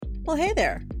Well, hey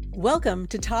there. Welcome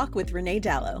to Talk with Renee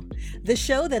Dallow, the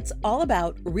show that's all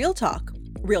about real talk,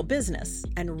 real business,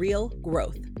 and real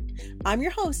growth. I'm your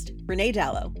host, Renee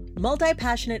Dallow,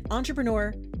 multi-passionate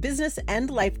entrepreneur, business and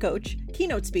life coach,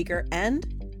 keynote speaker, and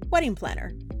wedding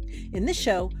planner. In this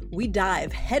show, we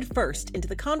dive headfirst into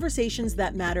the conversations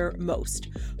that matter most,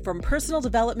 from personal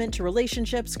development to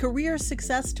relationships, career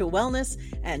success to wellness,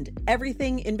 and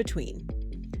everything in between.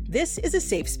 This is a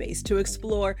safe space to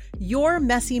explore your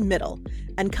messy middle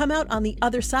and come out on the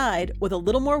other side with a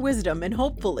little more wisdom and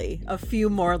hopefully a few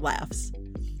more laughs.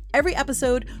 Every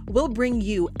episode will bring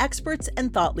you experts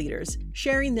and thought leaders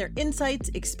sharing their insights,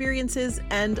 experiences,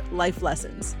 and life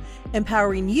lessons,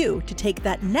 empowering you to take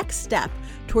that next step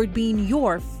toward being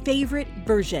your favorite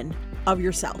version of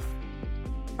yourself.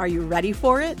 Are you ready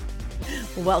for it?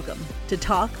 Welcome to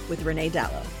Talk with Renee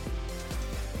Dallow.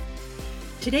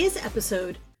 Today's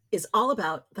episode is all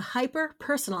about the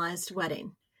hyper-personalized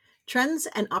wedding, trends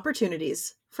and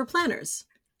opportunities for planners,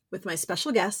 with my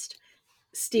special guest,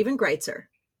 Steven Grietzer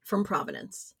from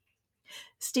Provenance.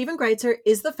 Steven Grietzer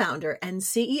is the founder and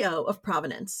CEO of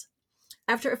Provenance.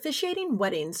 After officiating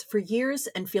weddings for years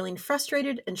and feeling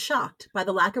frustrated and shocked by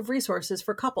the lack of resources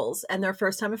for couples and their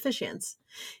first-time officiants,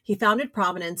 he founded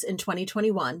Provenance in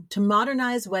 2021 to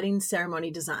modernize wedding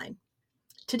ceremony design.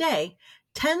 Today,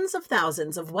 tens of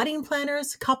thousands of wedding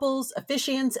planners, couples,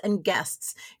 officiants, and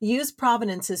guests use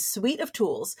Provenance's suite of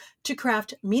tools to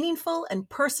craft meaningful and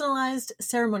personalized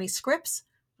ceremony scripts,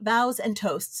 vows, and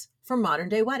toasts for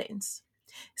modern-day weddings.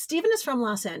 Steven is from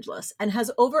Los Angeles and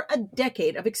has over a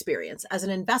decade of experience as an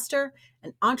investor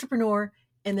and entrepreneur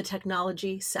in the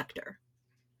technology sector.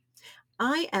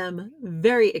 I am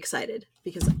very excited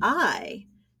because I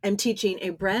am teaching a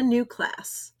brand new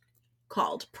class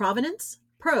called Provenance,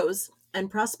 Pros, and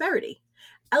Prosperity.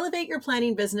 Elevate Your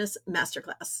Planning Business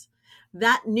Masterclass.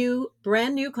 That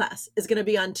brand new class is going to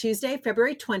be on Tuesday,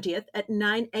 February 20th at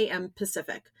 9 a.m.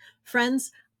 Pacific.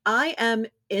 Friends, I am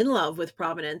in love with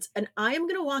Provenance, and I am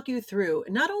going to walk you through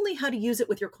not only how to use it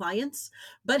with your clients,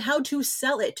 but how to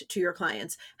sell it to your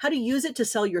clients, how to use it to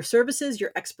sell your services,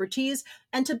 your expertise,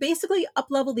 and to basically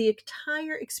up-level the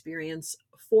entire experience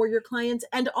for your clients,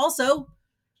 and also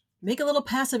make a little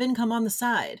passive income on the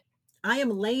side. I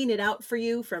am laying it out for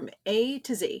you from A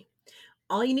to Z.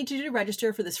 All you need to do to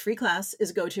register for this free class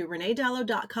is go to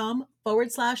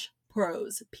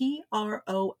reneedallow.com/pros,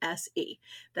 P-R-O-S-E.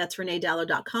 That's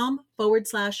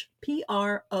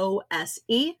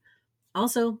reneedallow.com/PROSE.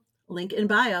 Also, link in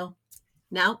bio.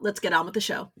 Now, let's get on with the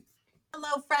show.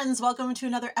 Hello, friends. Welcome to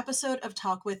another episode of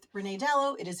Talk with Renee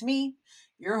Dallow. It is me,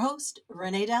 your host,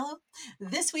 Renee Dallow.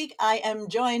 This week, I am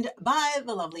joined by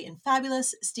the lovely and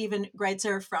fabulous Steven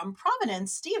Grietzer from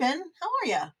Provenance. Steven, how are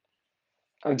you?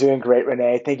 I'm doing great,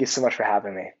 Renee. Thank you so much for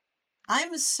having me.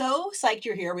 I'm so psyched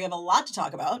you're here. We have a lot to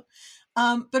talk about.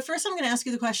 But first, I'm going to ask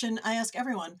you the question I ask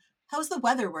everyone. How's the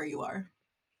weather where you are?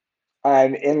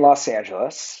 I'm in Los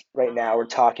Angeles right now. We're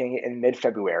talking in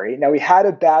mid-February. Now, we had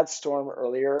a bad storm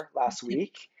earlier last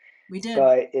week. We did.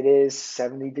 But it is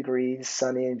 70 degrees,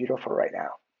 sunny and beautiful right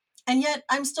now. And yet,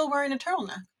 I'm still wearing a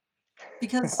turtleneck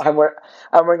because I'm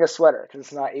wearing a sweater because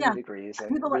it's not 80 degrees,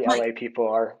 and people the LA people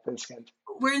are thin-skinned.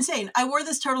 We're insane. I wore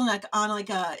this turtleneck on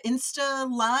like a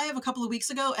Insta Live a couple of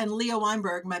weeks ago, and Leah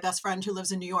Weinberg, my best friend who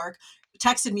lives in New York,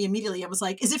 texted me immediately and was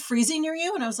like, "Is it freezing near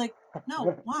you?" And I was like,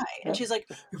 "No, why?" And she's like,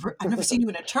 "I've never seen you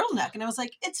in a turtleneck." And I was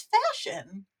like, "It's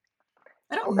fashion.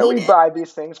 I don't need we it." buy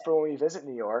these things for when we visit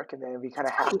New York, and then we kind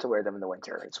of have to wear them in the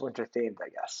winter. It's winter themed, I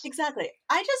guess. Exactly.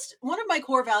 One of my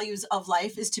core values of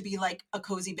life is to be like a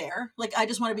cozy bear. Like, I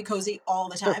just want to be cozy all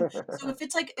the time. So if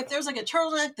there's like a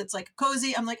turtleneck that's like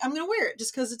cozy, I'm like, I'm going to wear it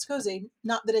just because it's cozy,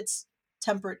 not that it's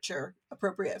temperature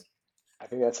appropriate. I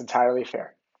think that's entirely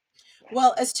fair.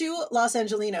 Well, as two Los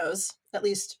Angelinos, at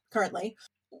least currently,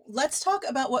 let's talk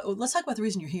about the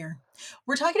reason you're here.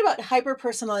 We're talking about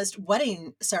hyper-personalized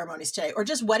wedding ceremonies today, or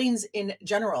just weddings in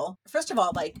general. First of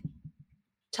all,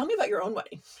 tell me about your own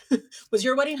wedding. Was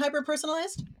your wedding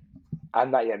hyper-personalized?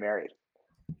 I'm not yet married.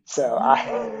 So I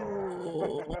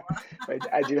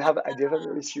do have a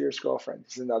really serious girlfriend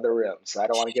who's in the other room, so I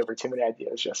don't want to give her too many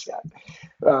ideas just yet.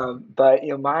 But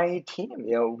my team,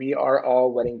 we are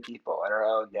all wedding people at our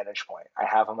own vantage point. I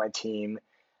have on my team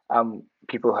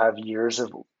people who have years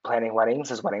of planning weddings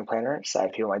as wedding planners. I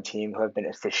have people on my team who have been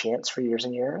officiants for years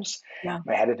and years. Yeah.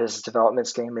 My head of business development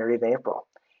is getting married in April.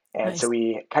 And nice. So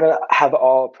we kind of have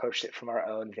all approached it from our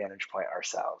own vantage point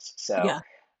ourselves. So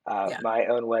my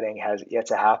own wedding has yet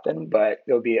to happen, but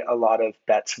there'll be a lot of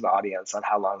bets from the audience on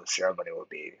how long the ceremony will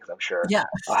be, because I'm sure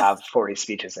I'll have 40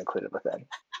 speeches included within.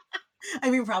 I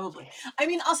mean, probably. I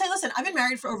mean, I'll say, listen, I've been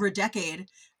married for over a decade.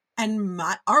 And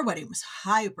our wedding was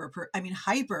hyper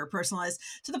personalized,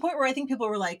 to the point where I think people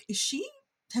were like, has she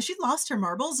lost her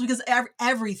marbles? Because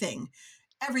everything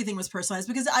was personalized,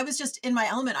 because I was just in my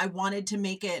element. I wanted to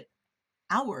make it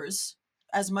ours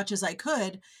as much as I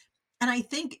could. And I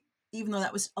think, even though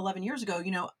that was 11 years ago,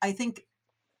 I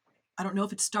don't know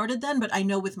if it started then, but I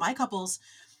know with my couples,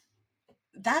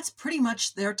 that's pretty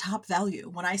much their top value.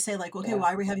 When I say, like, okay, Yeah,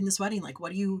 why are we having this wedding? Like,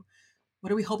 what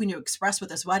are we hoping to express with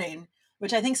this wedding?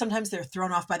 Which I think sometimes they're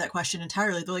thrown off by that question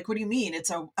entirely. They're like, what do you mean?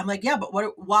 I'm like, yeah, but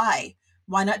why?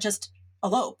 Why not just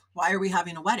elope? Why are we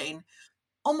having a wedding?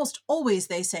 Almost always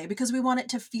they say, because we want it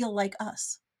to feel like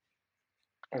us.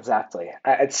 exactly.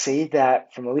 I'd say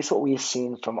that from at least what we've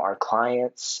seen from our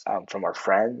clients, from our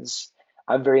friends,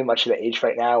 I'm very much at the age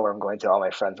right now where I'm going to all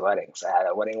my friends' weddings. I had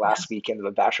a wedding Yeah. last weekend,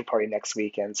 a bachelor party next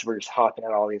weekend, so we're just hopping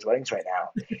at all these weddings right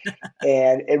now.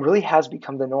 And it really has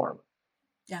become the norm.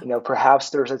 Yeah. Perhaps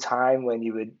there's a time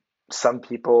when some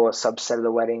people, a subset of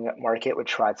the wedding market would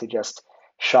try to just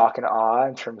shock and awe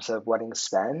in terms of wedding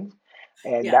spend.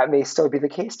 And Yeah. that may still be the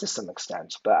case to some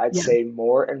extent, but I'd Yeah. say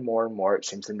more and more and more, it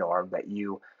seems the norm that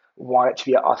you want it to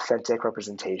be an authentic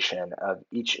representation of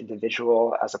each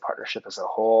individual as a partnership as a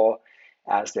whole,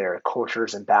 as their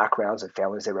cultures and backgrounds and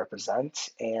families they represent,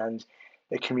 and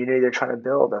the community they're trying to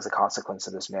build as a consequence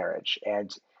of this marriage.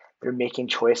 And they're making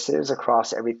choices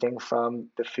across everything from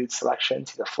the food selection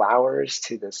to the flowers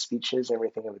to the speeches,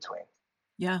 everything in between.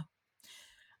 Yeah.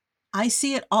 I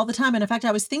see it all the time. And in fact,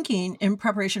 I was thinking in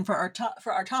preparation for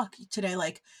our talk today,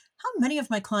 like, how many of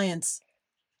my clients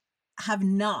have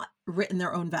not written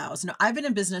their own vows? Now, I've been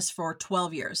in business for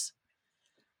 12 years.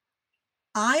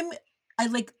 I'm I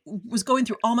like was going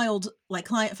through all my old, like,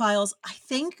 client files. I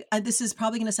think, this is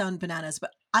probably going to sound bananas,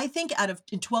 but I think out of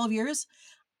in 12 years,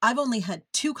 I've only had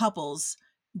two couples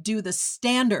do the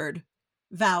standard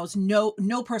vows, no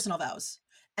personal vows.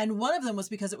 And one of them was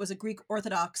because it was a Greek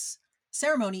Orthodox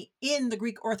ceremony. In the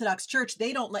Greek Orthodox Church,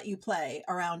 they don't let you play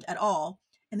around at all.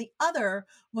 And the other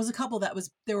was a couple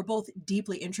they were both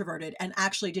deeply introverted and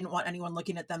actually didn't want anyone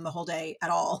looking at them the whole day at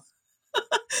all.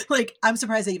 Like, I'm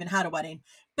surprised they even had a wedding.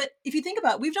 But if you think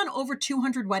about it, we've done over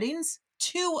 200 weddings.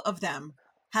 Two of them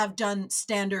have done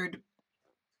standard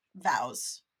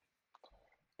vows.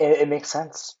 It makes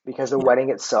sense because the Yeah. wedding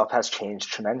itself has changed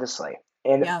tremendously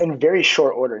and Yeah. in very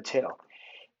short order, too.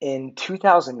 In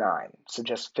 2009, so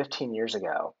just 15 years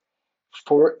ago,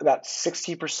 for about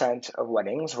 60% of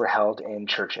weddings were held in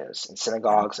churches, in Yeah.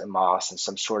 synagogues and mosques, and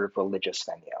some sort of religious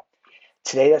venue.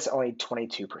 Today, that's only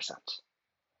 22%.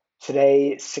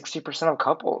 Today, 60% of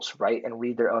couples write and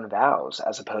read their own vows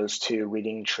as opposed to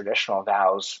reading traditional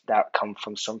vows that come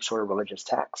from some sort of religious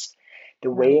text. The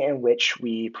Yeah. way in which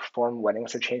we perform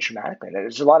weddings have changed dramatically. And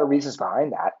there's a lot of reasons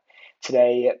behind that.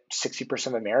 Today,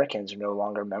 60% of Americans are no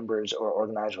longer members or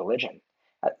organized religion,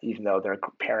 even though their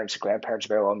parents, grandparents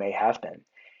very well may have been.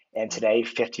 And Yeah. today,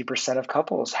 50% of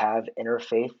couples have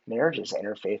interfaith marriages,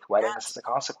 interfaith weddings as Yes. a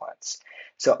consequence.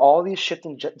 So all these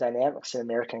shifting dynamics in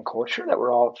American culture that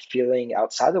we're all feeling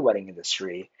outside the wedding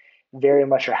industry very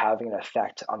much are having an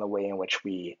effect on the way in which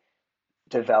we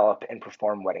develop and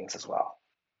perform weddings as well.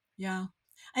 Yeah.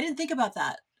 I didn't think about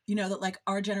that. That, like,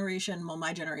 our generation, well,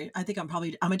 my generation, I think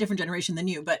I'm a different generation than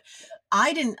you, but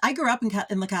I grew up in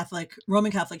the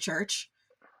Roman Catholic Church,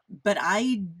 but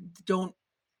don't,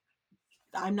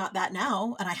 I'm not that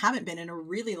now. And I haven't been in a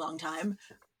really long time,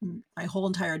 my whole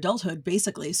entire adulthood,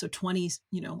 basically. So 20,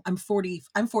 I'm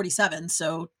 47.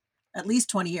 So at least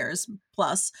 20 years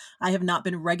plus, I have not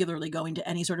been regularly going to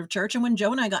any sort of church. And when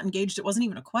Joe and I got engaged, it wasn't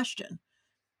even a question.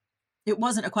 It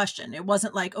wasn't a question. It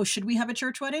wasn't like, oh, should we have a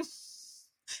church wedding?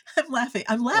 I'm laughing.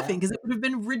 I'm laughing Yeah, because it would have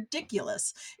been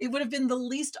ridiculous. It would have been the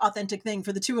least authentic thing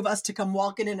for the two of us to come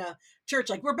walking in a church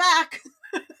like, we're back.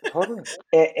 totally.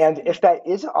 And if that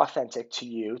is authentic to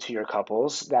you, to your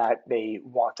couples, that they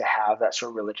want to have that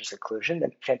sort of religious inclusion,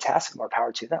 then fantastic, more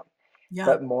power to them. Yeah.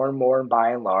 But more and more, and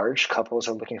by and large, couples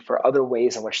are looking for other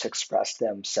ways in which to express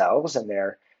themselves and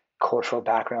their cultural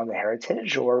background and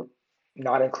heritage, or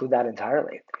not include that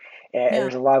entirely. And Yeah.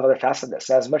 there's a lot of other facets of this.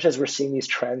 As much as we're seeing these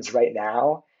trends right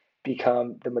now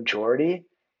become the majority,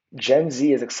 Gen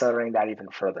Z is accelerating that even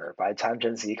further. By the time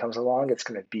Gen Z comes along, it's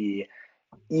going to be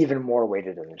even more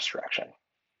weighted in this direction.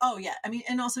 Oh, yeah. I mean,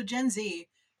 and also Gen Z,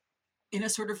 in a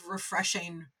sort of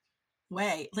refreshing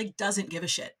way, like, doesn't give a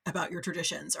shit about your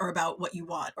traditions or about what you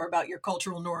want or about your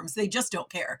cultural norms. They just don't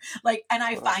care. Like, and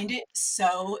I Totally. find it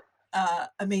so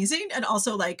amazing. And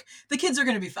also, like, the kids are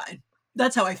going to be fine.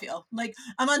 That's how I feel. Like,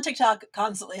 I'm on TikTok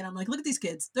constantly and I'm like, look at these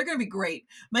kids. They're going to be great.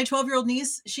 My 12-year-old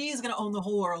niece, she is going to own the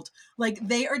whole world. Like,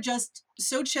 they are just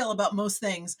so chill about most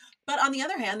things. But on the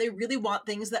other hand, they really want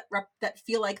things that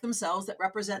feel like themselves, that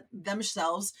represent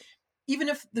themselves, even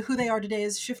if who they are today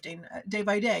is shifting day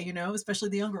by day, especially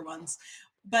the younger ones.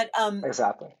 But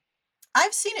Exactly.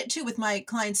 I've seen it too with my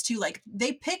clients too. Like,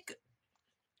 they pick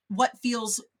what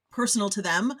feels personal to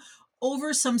them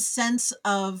over some sense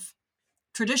of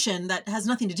tradition that has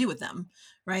nothing to do with them,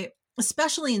 right?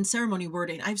 Especially in ceremony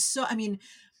wording. I mean,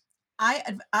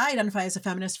 I identify as a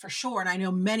feminist for sure, and I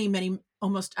know many,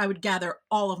 almost I would gather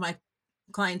all of my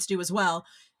clients do as well.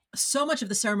 So much of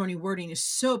the ceremony wording is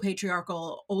so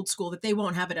patriarchal, old school that they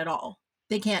won't have it at all.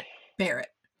 They can't bear it.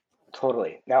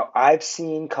 Totally. Now, I've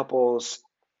seen couples,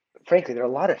 frankly, there are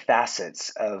a lot of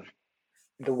facets of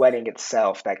the wedding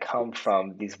itself that come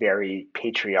from these very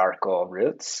patriarchal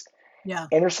roots. Yeah,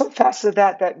 And there's some facets of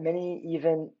that that many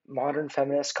even modern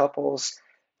feminist couples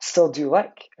still do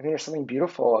like. I think there's something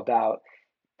beautiful about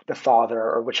the father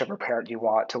or whichever parent you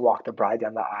want to walk the bride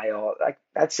down the aisle. Like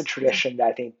that's a yeah, tradition that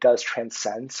I think does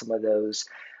transcend some of those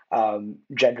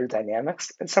gender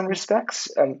dynamics in some yeah. respects.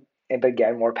 And but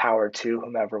again, more power to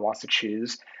whomever wants to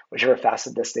choose whichever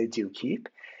facet of this they do keep.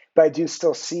 But I do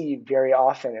still see very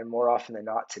often and more often than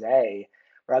not today,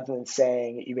 rather than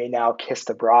saying you may now kiss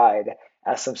the bride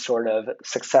as some sort of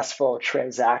successful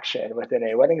transaction within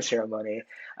a wedding ceremony,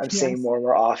 I'm seeing Yes. more and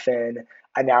more often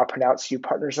I now pronounce you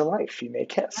partners in life. You may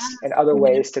kiss, and Yes. other You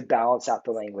may. ways to balance out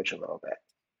the language a little bit.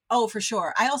 Oh, for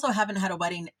sure. I also haven't had a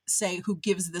wedding say who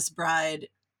gives this bride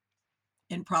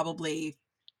in probably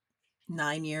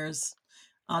 9 years,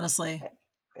 honestly.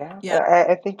 Yeah, Yeah.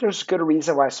 I think there's good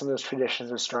reason why some of those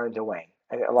traditions are starting to wane.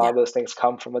 And a lot Yeah. of those things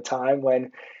come from a time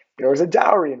when there was a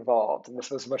dowry involved, and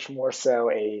this was much more so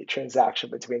a transaction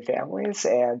between families.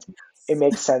 And it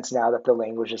makes sense now that the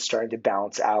language is starting to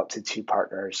balance out to two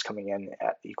partners coming in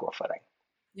at equal footing.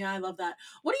 Yeah, I love that.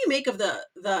 What do you make of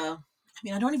I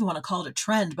mean, I don't even want to call it a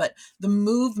trend, but the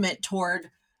movement toward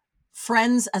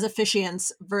friends as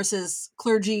officiants versus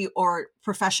clergy or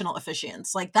professional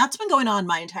officiants? Like, that's been going on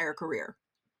my entire career.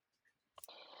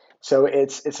 So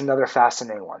it's another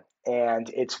fascinating one, and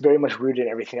it's very much rooted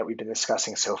in everything that we've been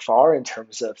discussing so far in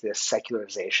terms of this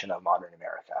secularization of modern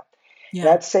America. And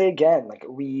Yeah. I'd say again, like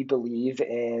we believe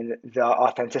in the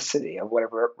authenticity of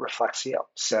whatever reflects you.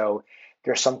 So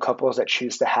there's some couples that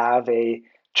choose to have a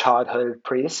childhood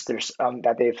priest. There's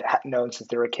that they've known since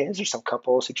they were kids. There's some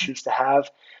couples who choose to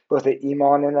have both an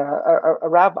imam and a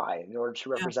rabbi in order to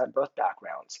Yeah. represent both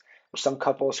backgrounds. There's some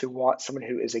couples who want someone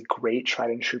who is a great tried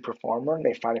and true performer and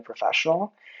they find a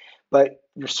professional. But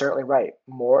you're certainly right.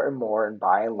 More and more, and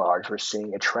by and large, we're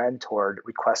seeing a trend toward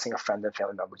requesting a friend and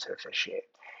family member to officiate.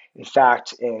 In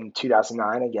fact, in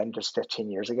 2009, again, just 15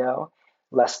 years ago,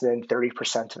 less than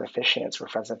 30% of officiants were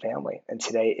friends and family. And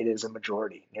today it is a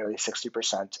majority. Nearly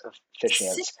 60% of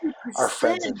officiants are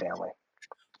friends and 60%. family.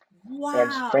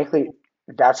 And Wow. frankly,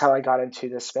 that's how I got into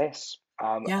this space.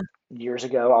 Yeah. Years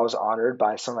ago, I was honored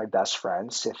by some of my best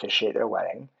friends to officiate their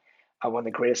wedding. One of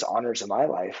the greatest honors of my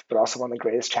life, but also one of the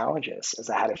greatest challenges, as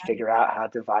I had to figure out how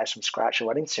to devise from scratch a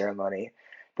wedding ceremony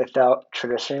that felt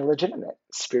traditionally legitimate,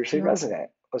 spiritually Yeah.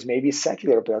 resonant, was maybe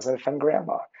secular, but doesn't offend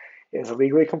grandma, is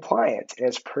legally compliant, and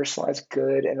is personalized,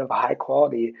 good, and of high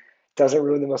quality, doesn't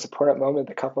ruin the most important moment of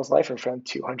the couple's life in front of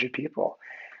 200 people.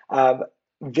 Um,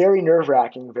 Very nerve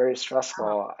wracking, very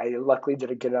stressful. I luckily did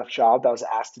a good enough job that I was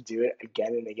asked to do it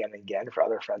again and again and again for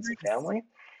other friends and Nice. family.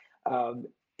 Um,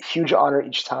 Huge honor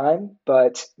each time,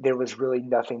 but there was really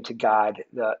nothing to guide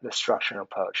the structure and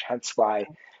approach. Hence why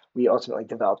we ultimately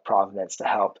developed Provenance to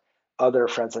help other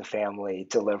friends and family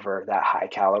deliver that high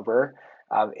caliber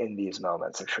in these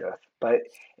moments of truth. But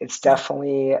it's Yeah.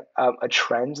 definitely a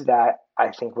trend that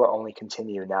I think will only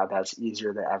continue now that it's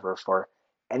easier than ever for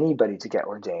anybody to get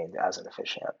ordained as an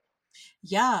officiant.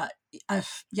 Yeah,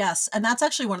 yes, and that's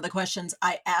actually one of the questions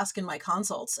I ask in my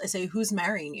consults. I say, "Who's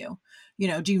marrying you?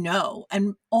 Do you know?"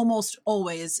 And almost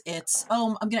always it's,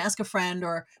 "Oh, I'm going to ask a friend,"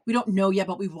 or "We don't know yet,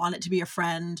 but we want it to be a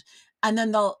friend." And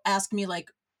then they'll ask me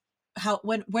like, "How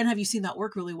when have you seen that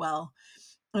work really well?"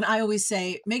 And I always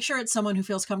say, make sure it's someone who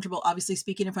feels comfortable, obviously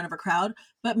speaking in front of a crowd,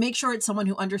 but make sure it's someone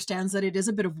who understands that it is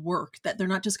a bit of work, that they're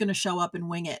not just going to show up and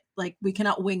wing it. Like, we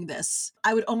cannot wing this.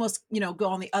 I would almost, go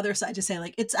on the other side to say,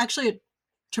 like, it's actually a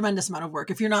tremendous amount of work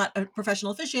if you're not a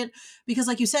professional officiant, because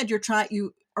like you said,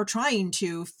 you are trying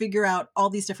to figure out all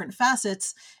these different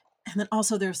facets. And then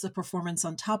also there's the performance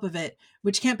on top of it,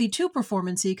 which can't be too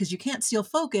performancy because you can't steal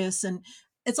focus. And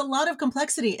it's a lot of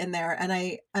complexity in there.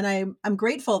 I'm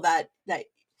grateful that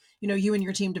you and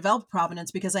your team developed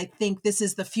Provenance, because I think this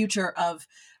is the future of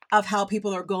of how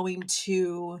people are going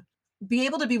to be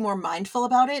able to be more mindful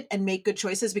about it and make good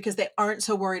choices because they aren't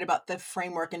so worried about the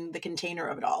framework and the container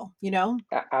of it all, you know?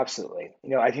 Absolutely.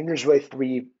 I think there's really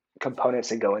three components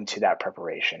that go into that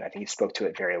preparation. I think you spoke to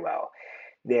it very well.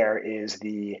 There is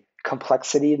the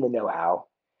complexity and the know-how.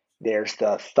 There's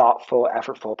the thoughtful,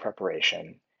 effortful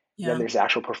preparation. Then Yeah. there's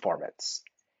actual performance.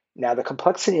 Now, the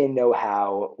complexity and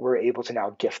know-how, we're able to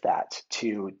now gift that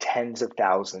to tens of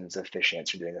thousands of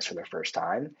officiants who are doing this for the first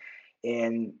time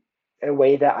in a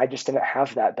way that I just didn't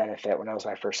have that benefit when I was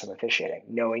my first time officiating,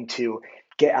 knowing to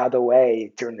get out of the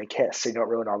way during the kiss so you don't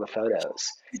ruin all the photos,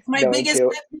 It's my knowing biggest to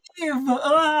pet peeve.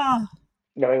 Ah.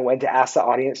 knowing when to ask the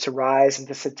audience to rise and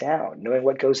to sit down, knowing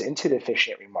what goes into the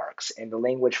officiant remarks and the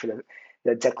language for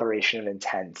the declaration of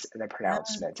intent and the Yeah.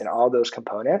 pronouncement and all those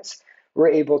components, we're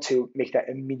able to make that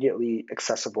immediately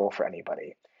accessible for anybody.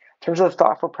 In terms of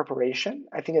thoughtful preparation,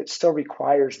 I think it still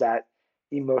requires that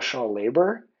emotional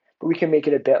labor, but we can make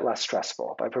it a bit less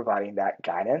stressful by providing that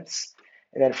guidance.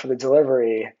 And then for the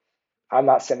delivery, I'm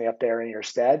not standing up there in your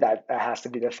stead. That has to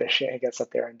be the officiant who gets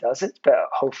up there and does it. But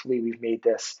hopefully, we've made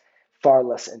this far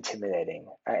less intimidating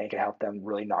and can help them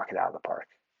really knock it out of the park.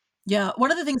 Yeah,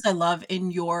 one of the things I love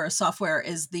in your software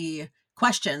is the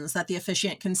questions that the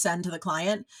officiant can send to the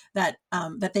client that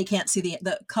they can't see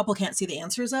the couple can't see the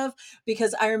answers of.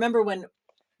 Because I remember when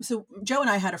so Joe and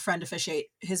I had a friend officiate,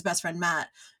 his best friend Matt,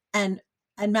 and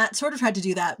Matt sort of tried to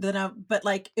do that, but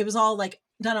like it was all like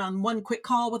done on one quick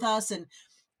call with us, and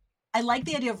I like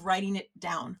the idea of writing it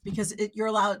down because you're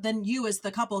allowed, then you as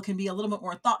the couple can be a little bit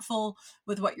more thoughtful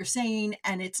with what you're saying.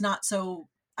 And it's not so,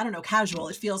 I don't know, casual.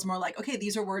 It feels more like, okay,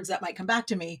 these are words that might come back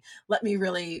to me. Let me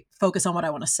really focus on what I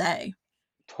want to say.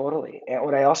 Totally. And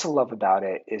what I also love about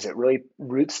it is it really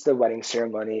roots the wedding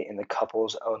ceremony in the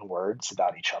couple's own words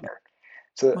about each Yeah, other.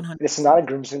 So this is not 100%. a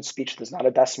groomsman speech. This is not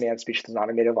a best man speech. This is not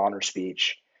a maid of honor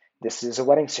speech. This is a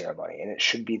wedding ceremony, and it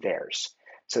should be theirs.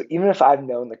 So even if I've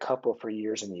known the couple for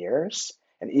years and years,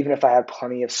 and even if I have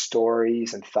plenty of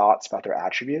stories and thoughts about their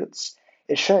attributes,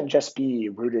 it shouldn't just be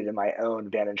rooted in my own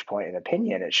vantage point and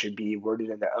opinion. It should be rooted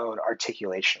in their own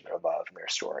articulation of their love and their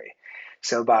story.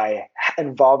 So by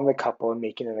involving the couple and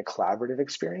making it a collaborative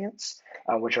experience,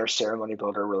 which our ceremony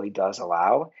builder really does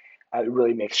allow, it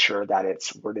really makes sure that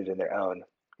it's worded in their own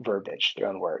verbiage, their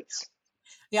own words.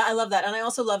 Yeah, I love that. And I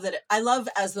also love that I love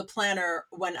as the planner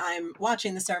when I'm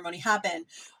watching the ceremony happen,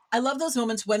 I love those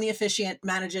moments when the officiant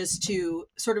manages to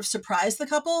sort of surprise the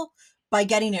couple by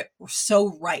getting it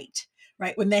so right.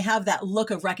 Right. When they have that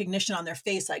look of recognition on their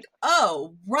face, like,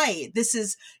 oh, right. This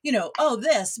is, oh,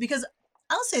 this, because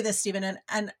I'll say this, Stephen,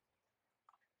 and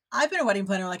I've been a wedding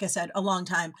planner, like I said, a long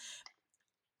time.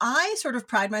 I sort of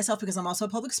pride myself because I'm also a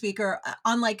public speaker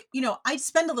on like, I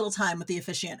spend a little time with the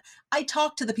officiant. I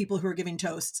talk to the people who are giving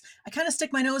toasts. I kind of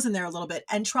stick my nose in there a little bit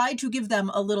and try to give them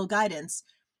a little guidance.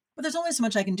 But there's only so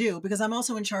much I can do because I'm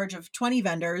also in charge of 20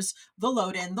 vendors, the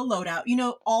load in, the load out,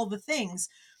 all the things.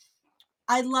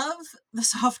 I love the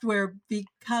software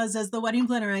because as the wedding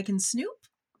planner, I can snoop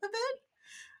a bit.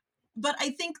 But I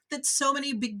think that so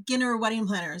many beginner wedding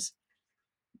planners,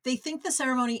 they think the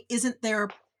ceremony isn't their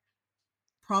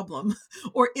problem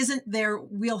or isn't their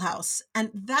wheelhouse.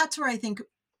 And that's where I think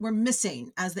we're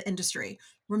missing as the industry.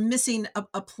 We're missing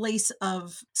a place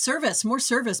of service, more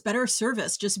service, better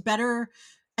service, just better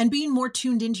and being more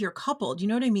tuned into your couple. Do you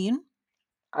know what I mean?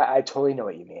 I totally know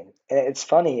what you mean. And it's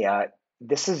funny,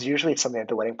 this is usually something that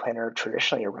the wedding planner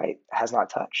traditionally, you're right, has not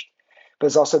touched. But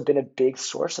it's also been a big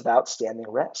source of outstanding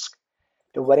risk.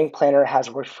 The wedding planner has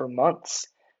worked for months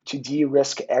to de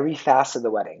risk every facet of the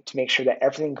wedding to make sure that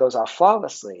everything goes off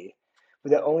flawlessly.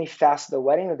 But the only facet of the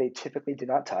wedding that they typically did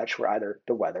not touch were either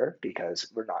the weather, because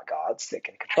we're not gods that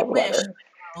can I control the wish. weather.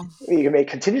 Oh, We can make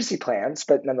contingency plans,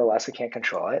 but nonetheless, we can't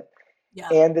control it. yeah.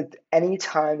 And that any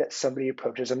time that somebody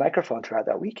approaches a microphone throughout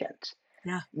that weekend,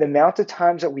 Yeah. the amount of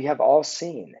times that we have all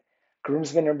seen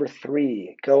groomsman number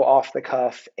three go off the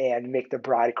cuff and make the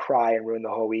bride cry and ruin the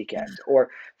whole weekend, or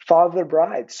father the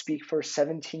bride speak for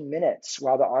 17 minutes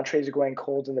while the entrees are going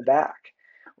cold in the back,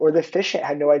 or the officiant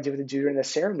had no idea what to do during the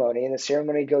ceremony and the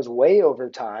ceremony goes way over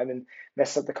time and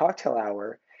messes up the cocktail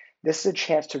hour. This is a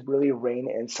chance to really rein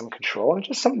in some control and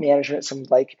just some management, some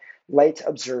like light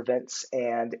observance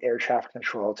and air traffic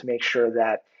control to make sure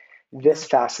that Yeah. this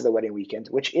facet of the wedding weekend,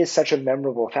 which is such a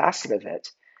memorable facet of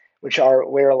it, which are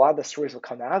where a lot of the stories will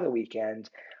come out of the weekend,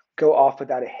 go off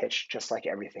without a hitch, just like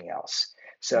everything else.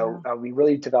 So Yeah. we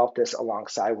really developed this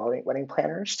alongside wedding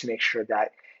planners to make sure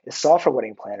that it's solved for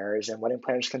wedding planners, and wedding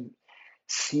planners can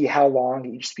see how long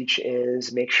each speech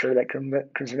is, make sure that groomsman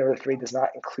number three does not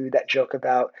include that joke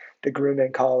about the groom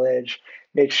in college,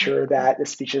 make sure that the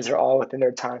speeches are all within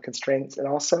their time constraints, and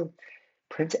also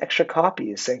print extra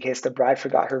copies so in case the bride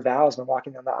forgot her vows when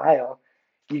walking down the aisle,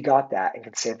 you got that and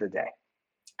can save the day.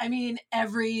 I mean,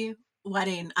 every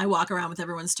wedding I walk around with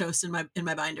everyone's toast in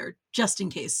my binder just in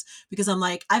case, because I'm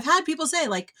like, I've had people say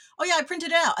like, "Oh yeah, I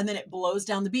printed it out," and then it blows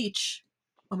down the beach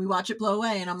when we watch it blow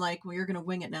away, and I'm like, "Well, you're gonna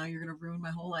wing it now. You're gonna ruin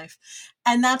my whole life,"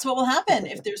 and that's what will happen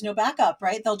if there's no backup,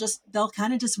 right? They'll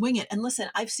kind of just wing it. And listen,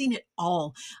 I've seen it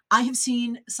all. I have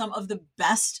seen some of the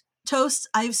best toasts.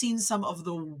 I have seen some of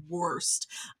the worst.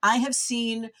 I have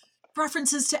seen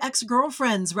references to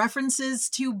ex-girlfriends, references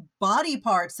to body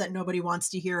parts that nobody wants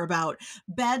to hear about,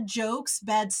 bad jokes,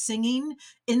 bad singing,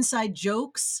 inside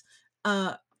jokes,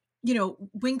 uh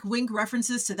wink wink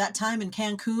references to that time in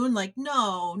Cancun, like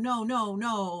no, no, no,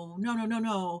 no, no, no, no,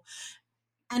 no.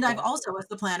 And I've Yeah, also, as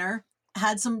the planner,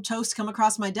 had some toasts come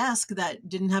across my desk that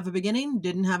didn't have a beginning,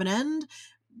 didn't have an end,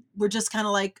 were just kind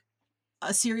of like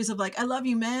a series of like, I love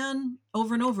you, man,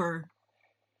 over and over.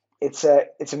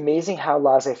 it's amazing how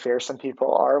laissez-faire some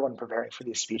people are when preparing for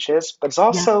these speeches, but it's Yeah,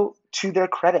 also to their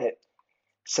credit,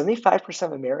 75%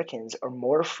 of Americans are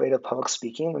more afraid of public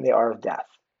speaking than they are of death,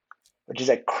 which is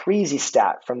a crazy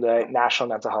stat from the National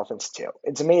Mental Health Institute.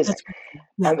 It's amazing. that's crazy.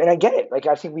 Yeah, And I get it. Like,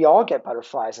 I think we all get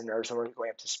butterflies and nerves when we're going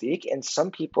up to speak. And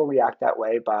some people react that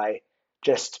way by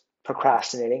just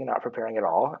procrastinating and not preparing at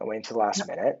all and waiting to the last yep,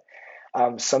 minute.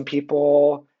 Some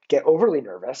people get overly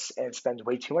nervous and spend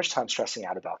way too much time stressing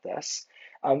out about this.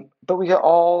 But we could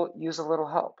all use a little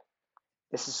help.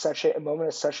 This is such a moment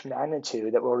of such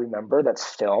magnitude that we'll remember, that's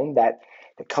filmed, that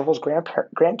the couple's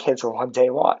grandkids will one day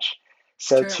watch.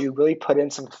 So true. to really put in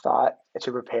some thought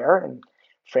to prepare, and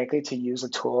frankly to use a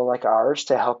tool like ours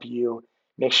to help you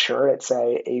make sure it's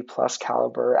a plus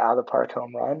caliber out of the park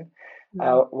home run,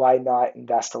 Yeah. why not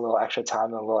invest a little extra time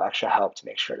and a little extra help to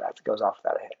make sure that it goes off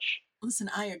without a hitch?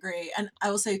 Listen, I agree. And I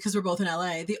will say, because we're both in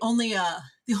LA, the only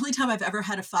time I've ever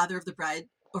had a father of the bride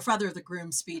or father of the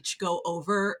groom speech go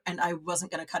over and I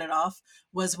wasn't gonna cut it off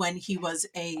was when he was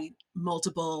a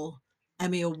multiple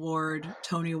Emmy Award,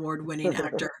 Tony Award winning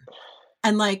actor.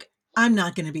 And like, I'm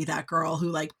not gonna be that girl who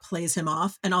like plays him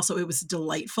off. And also it was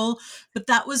delightful. But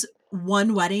that was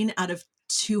one wedding out of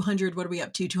 200, what are we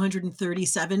up to?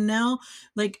 237 now.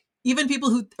 Like, even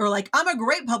people who are like, I'm a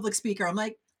great public speaker. I'm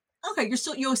like, okay,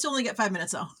 you'll still only get 5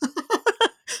 minutes though.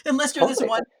 Unless you're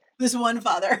Totally. this one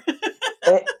father.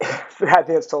 I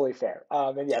think it's totally fair.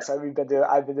 And yes, I've been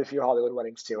to a few Hollywood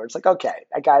weddings too, where it's like, okay,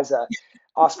 that guy's a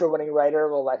Oscar-winning writer.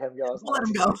 We'll let him go as We'll long let as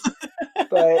him he go. needs.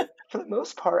 But for the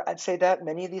most part, I'd say that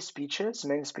many of the speeches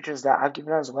that I've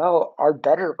given as well, are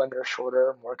better when they're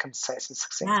shorter, more concise and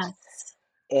succinct. Yes.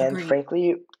 And Agreed.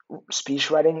 frankly, speech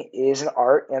writing is an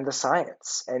art and a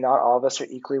science, and not all of us are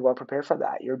equally well prepared for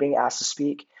that. You're being asked to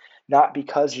speak not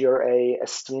because you're a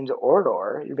esteemed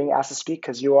orator. You're being asked to speak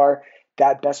because you are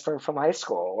that best friend from high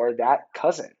school or that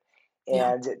cousin.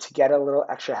 Yeah. And to get a little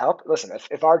extra help, listen,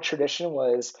 if our tradition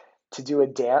was to do a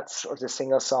dance or to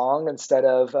sing a song instead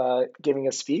of giving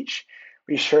a speech,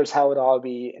 we sure as hell would all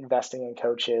be investing in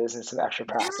coaches and some extra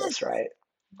Yes. practice, right?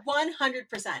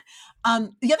 100%.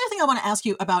 The other thing I want to ask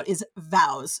you about is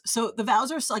vows. So the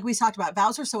vows are like we talked about.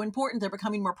 Vows are so important. They're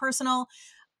becoming more personal.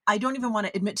 I don't even want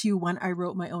to admit to you when I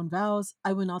wrote my own vows.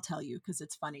 I will not tell you because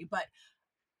it's funny. But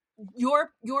your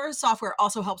software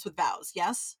also helps with vows.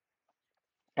 Yes.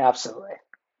 Absolutely.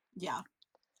 Yeah.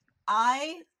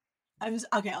 I I was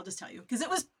okay. I'll just tell you because it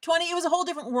was 20. It was a whole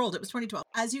different world. It was 2012.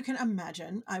 As you can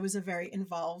imagine, I was a very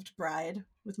involved bride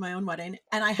with my own wedding,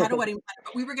 and I had a wedding planner,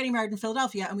 but we were getting married in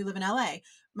Philadelphia, and we live in LA.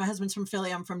 My husband's from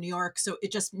Philly. I'm from New York, so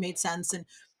it just made sense. And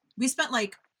we spent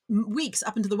like weeks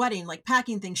up into the wedding, like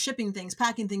packing things, shipping things,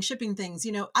 packing things, shipping things.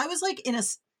 I was like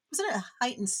was in a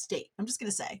heightened state. I'm just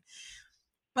gonna say.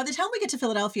 By the time we get to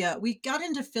Philadelphia, we got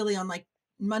into Philly on like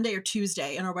Monday or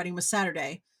Tuesday, and our wedding was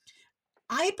Saturday.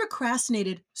 I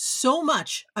procrastinated so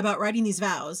much about writing these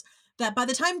vows that by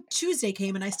the time Tuesday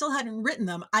came and I still hadn't written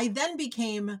them, I then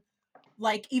became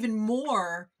like even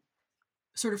more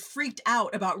sort of freaked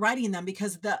out about writing them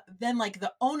because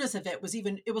the onus of it was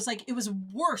even it was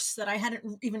worse that I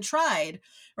hadn't even tried,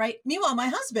 right? Meanwhile, my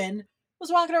husband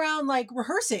was walking around like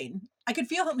rehearsing. I could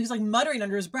feel him. He's like muttering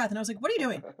under his breath, and I was like, "What are you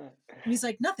doing?" And he's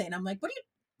like, "Nothing." I'm like, what are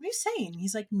you saying?"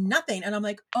 He's like, "Nothing." And I'm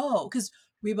like, "Oh," because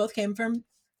we both came from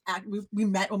we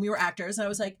met when we were actors, and I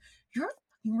was like, "You're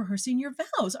fucking rehearsing your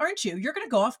vows, aren't you? You're gonna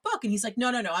go off book." And he's like,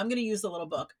 "No, no, no, I'm gonna use the little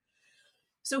book."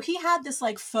 So he had this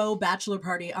like faux bachelor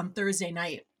party on Thursday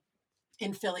night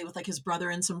in Philly with like his brother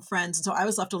and some friends. And so I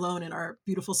was left alone in our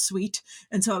beautiful suite.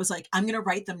 And so I was like, I'm gonna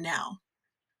write them now.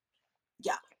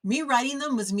 Yeah. Me writing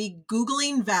them was me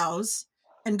Googling vows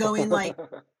and going like,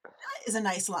 is a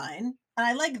nice line. And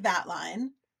I like that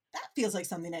line. That feels like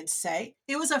something I'd say.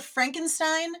 It was a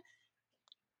Frankenstein,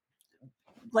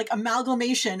 like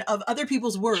amalgamation of other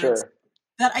people's words Sure.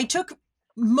 that I took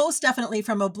most definitely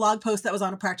from a blog post that was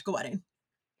on a practical wedding.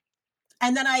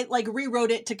 And then I like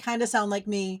rewrote it to kind of sound like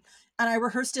me. And I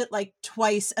rehearsed it like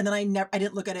twice. And then I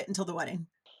didn't look at it until the wedding.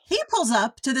 He pulls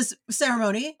up to this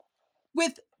ceremony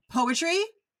with poetry,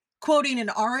 quoting an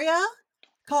aria,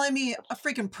 calling me a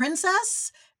freaking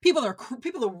princess. People are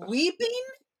weeping.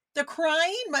 They're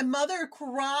crying. My mother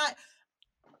cried.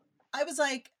 I was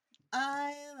like,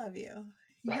 I love you.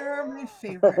 You're my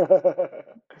favorite.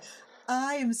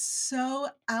 I am so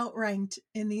outranked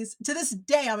in these. To this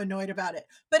day, I'm annoyed about it,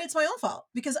 but it's my own fault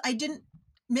because I didn't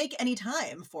make any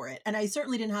time for it, and I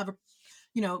certainly didn't have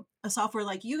a software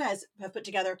like you guys have put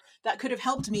together that could have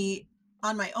helped me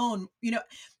on my own.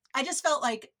 I just felt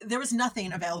like there was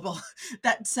nothing available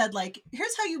that said like,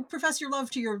 here's how you profess your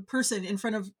love to your person in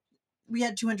front of. We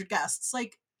had 200 guests.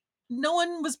 Like, no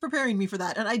one was preparing me for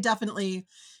that, and I definitely,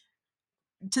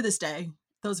 to this day,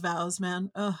 those vows, man.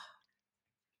 Ugh.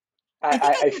 I think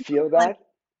I I said feel like, that.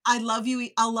 I love you.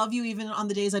 I'll love you even on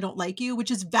the days I don't like you,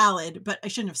 which is valid, but I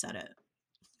shouldn't have said it.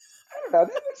 I don't know.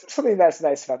 There's something that's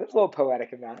nice about it. There's a little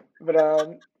poetic in that.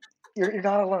 But you're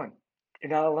not alone.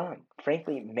 You're not alone.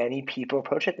 Frankly, many people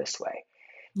approach it this way.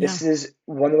 Yeah. This is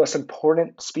one of the most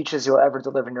important speeches you'll ever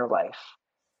deliver in your life.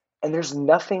 And there's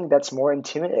nothing that's more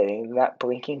intimidating than that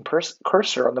blinking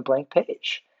cursor on the blank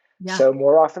page. Yeah. So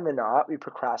more often than not, we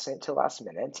procrastinate till last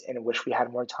minute and wish we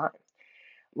had more time.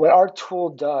 What our tool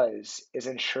does is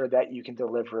ensure that you can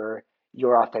deliver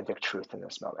your authentic truth in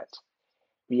this moment.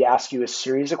 We ask you a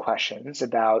series of questions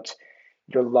about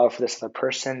your love for this other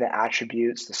person, the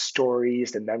attributes, the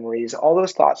stories, the memories, all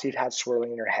those thoughts you've had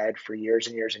swirling in your head for years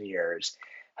and years and years.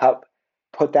 Help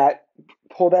put that,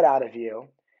 pull that out of you.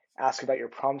 Ask about your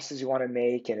promises you want to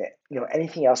make, and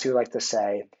anything else you would like to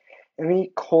say, and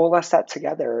we coalesce that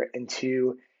together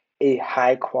into a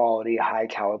high quality, high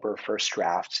caliber first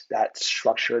draft that's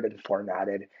structured and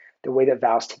formatted the way that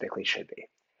vows typically should be.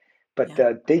 But Yeah.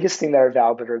 the biggest thing that our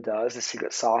vow builder does, the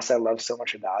secret sauce I love so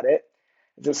much about it,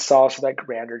 is it solves for that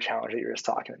grander challenge that you were just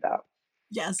talking about.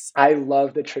 Yes. I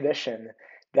love the tradition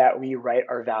that we write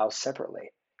our vows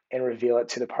separately and reveal it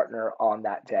to the partner on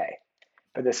that day.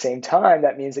 But at the same time,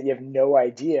 that means that you have no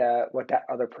idea what that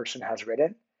other person has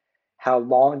written, how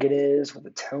long it is, what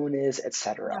the tone is, Yeah.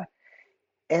 etc.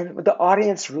 And what the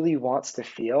audience really wants to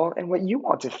feel, and what you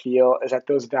want to feel, is that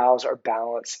those vows are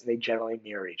balanced and they generally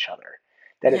mirror each other.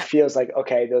 That it Yeah. feels like,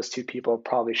 okay, those two people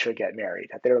probably should get married,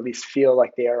 that they at least feel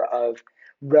like they are of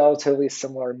relatively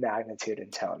similar magnitude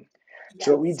and tone.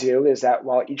 So, what we Yes. do is that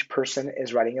while each person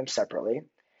is writing them separately,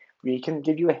 we can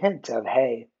give you a hint of,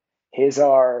 hey, his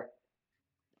are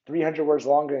 300 words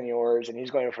longer than yours, and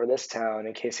he's going for this tone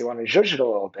in case you want to judge it a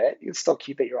little bit. You can still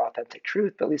keep it your authentic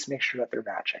truth, but at least make sure that they're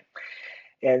matching.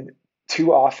 And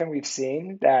too often we've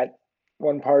seen that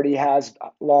one party has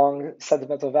long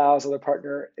sentimental vows, the other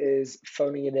partner is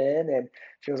phoning it in and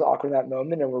feels awkward in that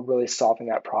moment, and we're really solving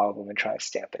that problem and trying to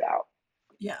stamp it out.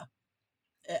 Yeah.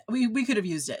 We could have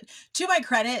used it. To my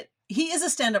credit, he is a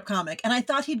stand-up comic, and I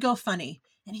thought he'd go funny,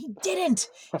 and he didn't.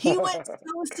 He went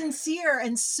so sincere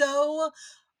and so.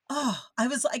 Oh, I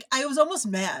was almost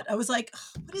mad. I was like,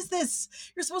 "Ugh, what is this?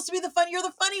 You're supposed to be you're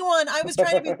the funny one. I was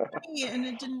trying to be funny and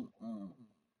it didn't.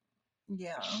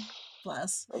 Yeah,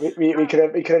 bless. we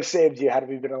could have saved you had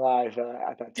we been alive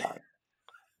at that time.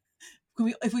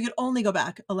 If we could only go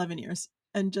back 11 years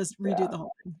and just redo Yeah. the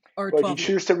whole thing, or Well, if you 12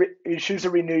 years. choose to you choose to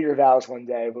renew your vows one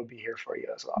day, we'll be here for you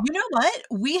as well. You know what?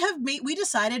 We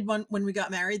decided when we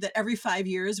got married that every 5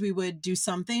 years we would do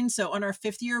something. So on our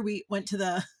fifth year, we went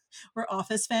to we're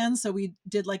Office fans. So we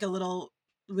did like a little,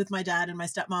 with my dad and my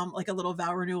stepmom, like a little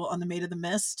vow renewal on the Maid of the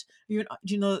Mist. Do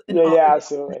you know, Yeah, yeah,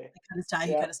 absolutely. cut his tie,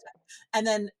 he Yeah, cut his tie. And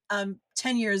then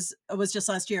 10 years was just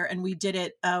last year, and we did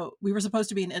it. We were supposed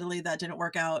to be in Italy. That didn't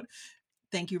work out.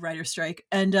 Thank you, writer strike.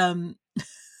 And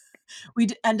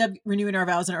we'd end up renewing our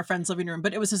vows in our friend's living room,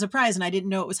 but it was a surprise and I didn't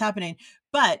know it was happening.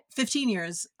 But 15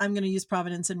 years, I'm going to use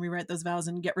Provenance and rewrite those vows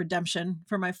and get redemption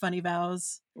for my funny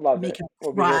vows. love Make it. him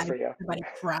We'll be here cry. for you. Everybody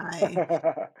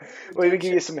cry. We'll even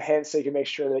give Redemption. you some hints so you can make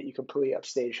sure that you completely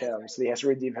upstage That's him, right. so he has to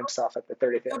redeem himself at the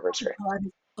 30th anniversary.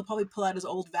 He'll probably pull out his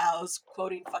old vows,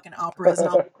 quoting fucking operas and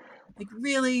all. Like,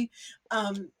 really?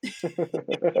 Um,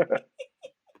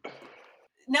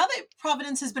 Now that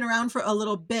Providence has been around for a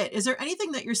little bit, is there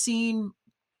anything that you're seeing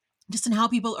just in how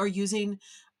people are using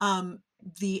um,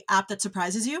 the app that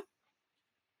surprises you?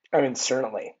 I mean,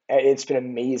 certainly, it's been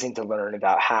amazing to learn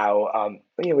about how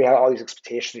we had all these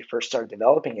expectations when we first started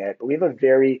developing it, but we have a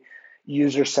very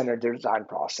user-centered design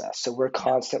process. So we're Yeah.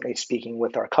 constantly speaking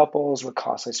with our couples, we're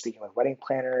constantly speaking with wedding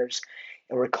planners,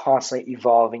 and we're constantly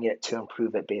evolving it to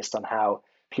improve it based on how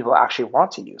people actually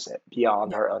want to use it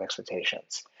beyond Yeah. our own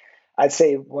expectations. I'd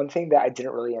say one thing that I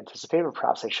didn't really anticipate, but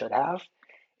perhaps I should have,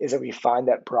 is that we find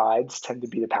that brides tend to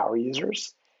be the power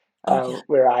users. Oh, yeah.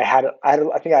 Where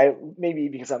I think I maybe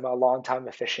because I'm a long time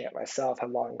officiant myself, have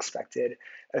long expected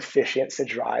officiants to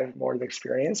drive more of the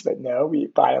experience, but no, we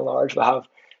by and large will have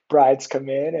brides come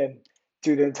in and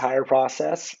do the entire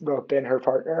process, rope in her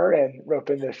partner and rope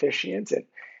in the officiant and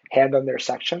hand them their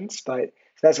sections. But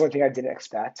so that's one thing I didn't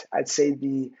expect. I'd say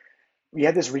the we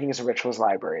had this readings and rituals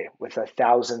library with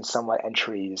 1,000 somewhat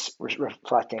entries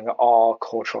reflecting all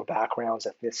cultural backgrounds,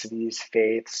 ethnicities,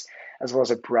 faiths, as well as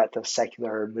a breadth of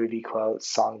secular movie quotes,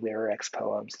 song lyrics,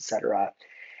 poems, etc.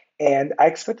 And I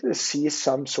expected to see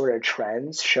some sort of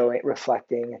trends showing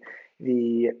reflecting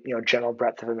the general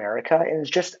breadth of America, and it's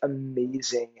just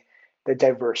amazing the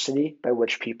diversity by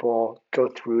which people go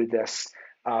through this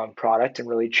product and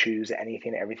really choose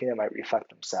anything and everything that might reflect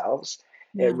themselves.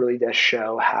 It Yeah. really does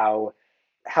show how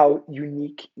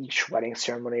unique each wedding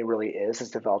ceremony really is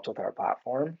developed with our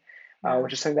platform, Yeah.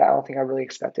 which is something that I don't think I really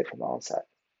expected from the onset.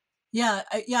 Yeah,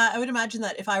 I would imagine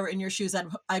that if I were in your shoes,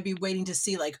 I'd be waiting to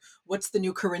see like what's the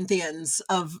new Corinthians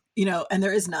of, and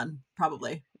there is none,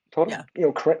 probably. Totally.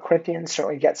 Yeah. Corinthians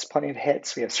certainly gets plenty of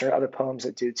hits. We have certain other poems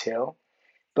that do too.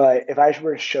 But if I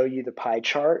were to show you the pie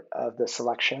chart of the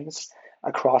selections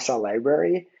across our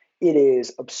library, it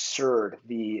is absurd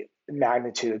the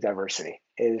magnitude of diversity.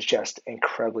 It is just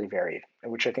incredibly varied,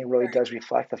 which I think really Very. does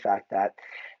reflect the fact that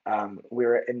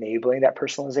we're enabling that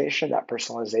personalization. That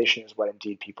personalization is what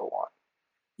indeed people want.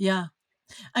 Yeah.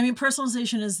 I mean,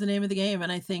 personalization is the name of the game,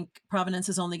 and I think Provenance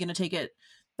is only going to take it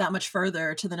that much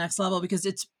further to the next level because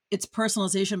it's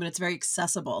personalization, but it's very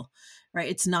accessible, right?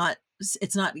 It's not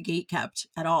gate kept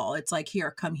at all. It's like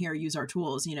here, come here, use our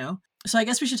tools. So I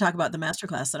guess we should talk about the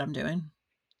masterclass that I'm doing.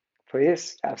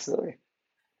 Please, absolutely.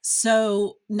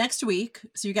 So next week,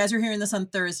 so you guys are hearing this on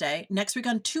Thursday. Next week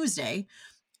on Tuesday,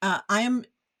 I am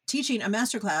teaching a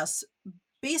masterclass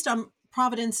based on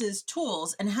Providence's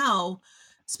tools and how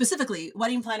specifically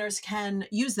wedding planners can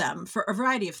use them for a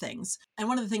variety of things. And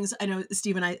one of the things I know,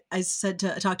 Stephen, I said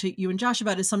to talk to you and Josh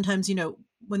about is sometimes,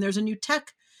 when there's a new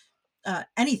tech,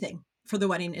 anything for the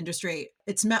wedding industry,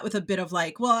 it's met with a bit of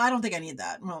like, well, I don't think I need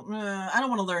that. Well, I don't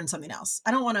want to learn something else.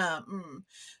 I don't want to.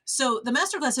 So the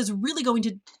masterclass is really going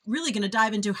to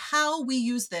dive into how we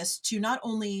use this to not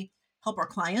only help our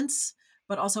clients,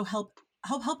 but also help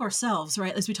ourselves,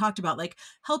 right? As we talked about, like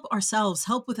help ourselves,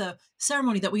 help with a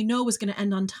ceremony that we know is going to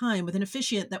end on time, with an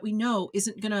officiant that we know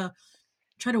isn't going to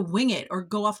try to wing it or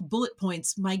go off bullet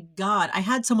points. My God, I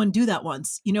had someone do that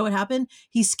once. You know what happened?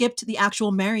 He skipped the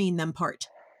actual marrying them part.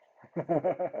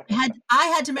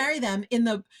 I had to marry them in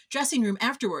the dressing room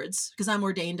afterwards because I'm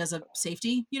ordained as a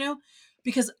safety,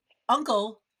 because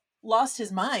uncle lost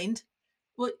his mind.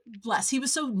 Well, bless, he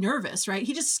was so nervous, right?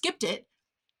 He just skipped it,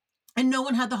 and no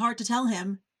one had the heart to tell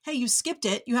him, hey, you skipped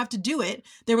it, you have to do it.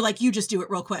 They were like, you just do it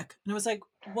real quick. And I was like,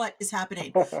 what is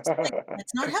happening? So like,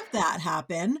 let's not have that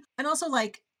happen. And also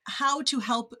like how to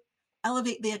help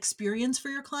elevate the experience for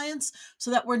your clients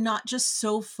so that we're not just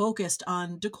so focused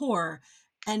on decor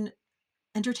and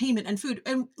entertainment and food.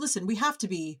 And listen, we have to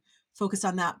be focused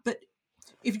on that. But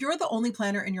if you're the only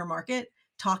planner in your market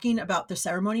talking about the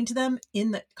ceremony to them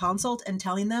in the consult and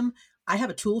telling them, I have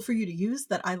a tool for you to use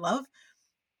that I love,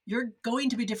 you're going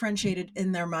to be differentiated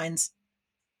in their minds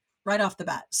right off the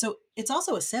bat. So it's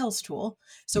also a sales tool.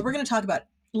 So we're going to talk about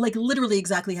like literally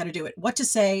exactly how to do it, what to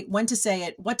say, when to say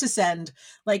it, what to send.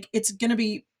 Like it's going to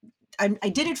be, I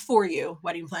did it for you,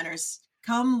 wedding planners.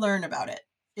 Come learn about it.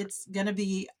 It's going to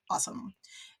be awesome.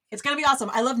 It's going to be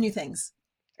awesome. I love new things.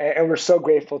 And we're so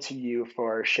grateful to you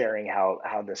for sharing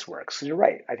how this works. Because you're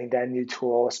right. I think that new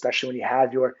tool, especially when you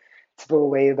have your typical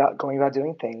way about going about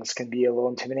doing things, can be a little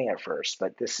intimidating at first.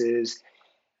 But this is,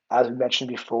 as we mentioned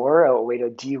before, a way to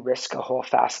de-risk a whole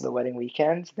facet of the wedding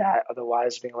weekend that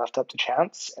otherwise is being left up to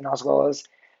chance, and as well as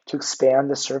to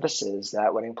expand the services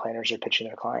that wedding planners are pitching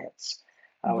their clients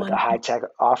with a One, high-tech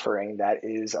offering that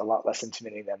is a lot less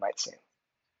intimidating than it might seem.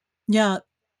 yeah,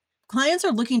 clients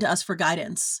are looking to us for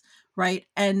guidance, right?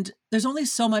 And there's only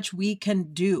so much we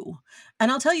can do.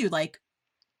 And I'll tell you, like,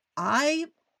 I,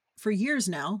 for years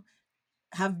now,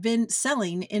 have been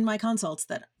selling in my consults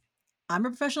that I'm a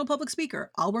professional public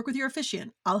speaker. I'll work with your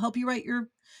officiant. I'll help you write your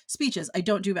speeches. I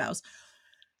don't do vows.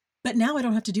 But now I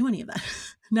don't have to do any of that.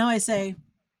 Now I say,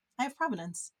 I have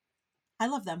Provenance. I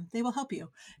love them. They will help you.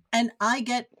 And I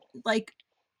get like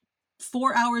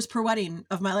 4 hours per wedding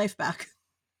of my life back.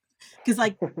 Because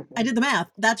like I did the math.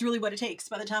 That's really what it takes.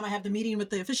 By the time I have the meeting with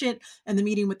the officiant and the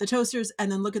meeting with the toasters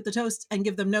and then look at the toast and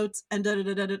give them notes and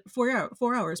 4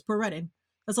 hours per wedding.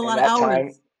 That's a And lot of that time,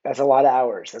 hours. that's a lot of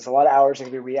hours. That's a lot of hours that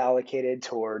can be reallocated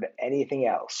toward anything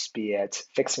else, be it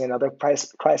fixing another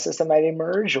crisis that might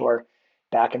emerge or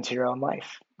back into your own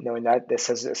life, knowing that this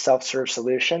is a self-serve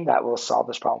solution that will solve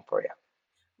this problem for you.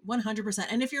 100%.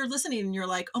 And if you're listening and you're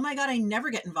like, oh my God, I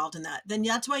never get involved in that, then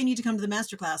that's why you need to come to the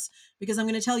masterclass, because I'm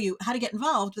going to tell you how to get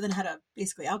involved, but then how to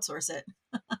basically outsource it.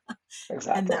 And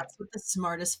Exactly. that's what the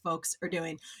smartest folks are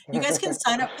doing. You guys can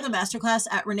sign up for the masterclass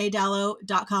at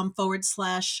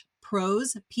reneedallo.com/pros,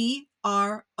 PROSE.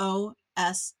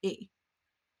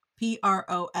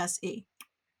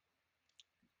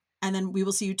 And then we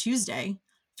will see you Tuesday,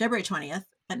 February 20th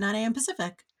at 9 a.m.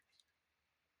 Pacific.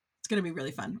 It's going to be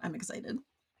really fun. I'm excited.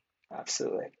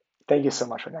 Absolutely. Thank you so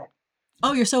much, Renee.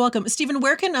 Oh, you're so welcome. Stephen,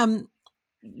 where can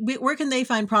they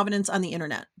find Provenance on the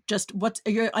internet? Just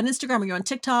you're on Instagram or you're on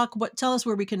TikTok? Tell us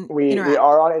where we can We interact.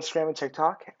 are on Instagram and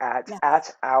TikTok Yeah.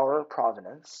 at our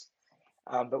Provenance.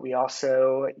 But we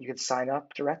also, you can sign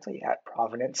up directly at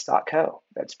provenance.co.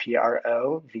 That's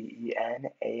provenance.co,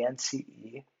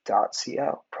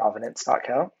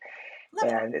 provenance.co. Love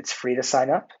it. And it's free to sign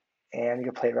up and you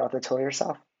can play around with the tool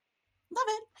yourself. Love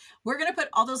it. We're going to put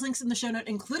all those links in the show note,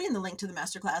 including the link to the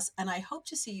masterclass. And I hope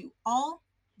to see you all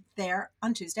there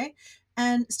on Tuesday.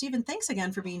 And Stephen, thanks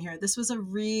again for being here. This was a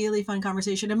really fun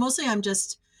conversation. And mostly I'm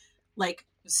just like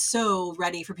so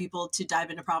ready for people to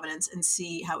dive into Provenance and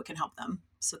see how it can help them.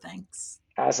 So thanks.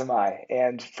 As am I.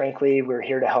 And frankly, we're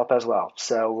here to help as well.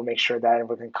 So we'll make sure that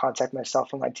we can contact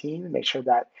myself and my team and make sure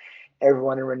that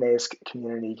everyone in Renee's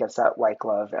community gets that white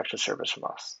glove extra service from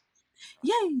us.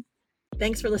 Yay.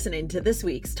 Thanks for listening to this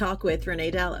week's Talk with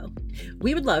Renee Dallo.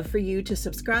 We would love for you to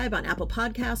subscribe on Apple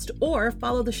Podcast or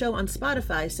follow the show on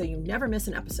Spotify so you never miss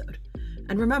an episode.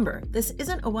 And remember, this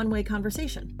isn't a one-way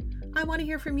conversation. I want to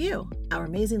hear from you, our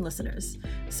amazing listeners.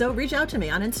 So reach out to me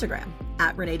on Instagram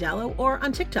at Renee Dallo or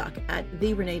on TikTok at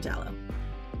The Renee Dallo.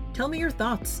 Tell me your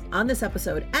thoughts on this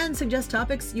episode and suggest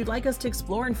topics you'd like us to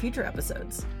explore in future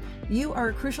episodes. You are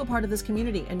a crucial part of this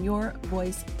community and your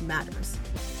voice matters.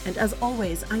 And as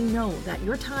always, I know that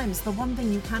your time is the one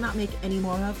thing you cannot make any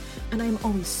more of, and I'm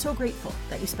always so grateful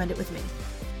that you spend it with me.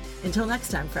 Until next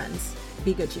time, friends,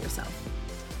 be good to yourself.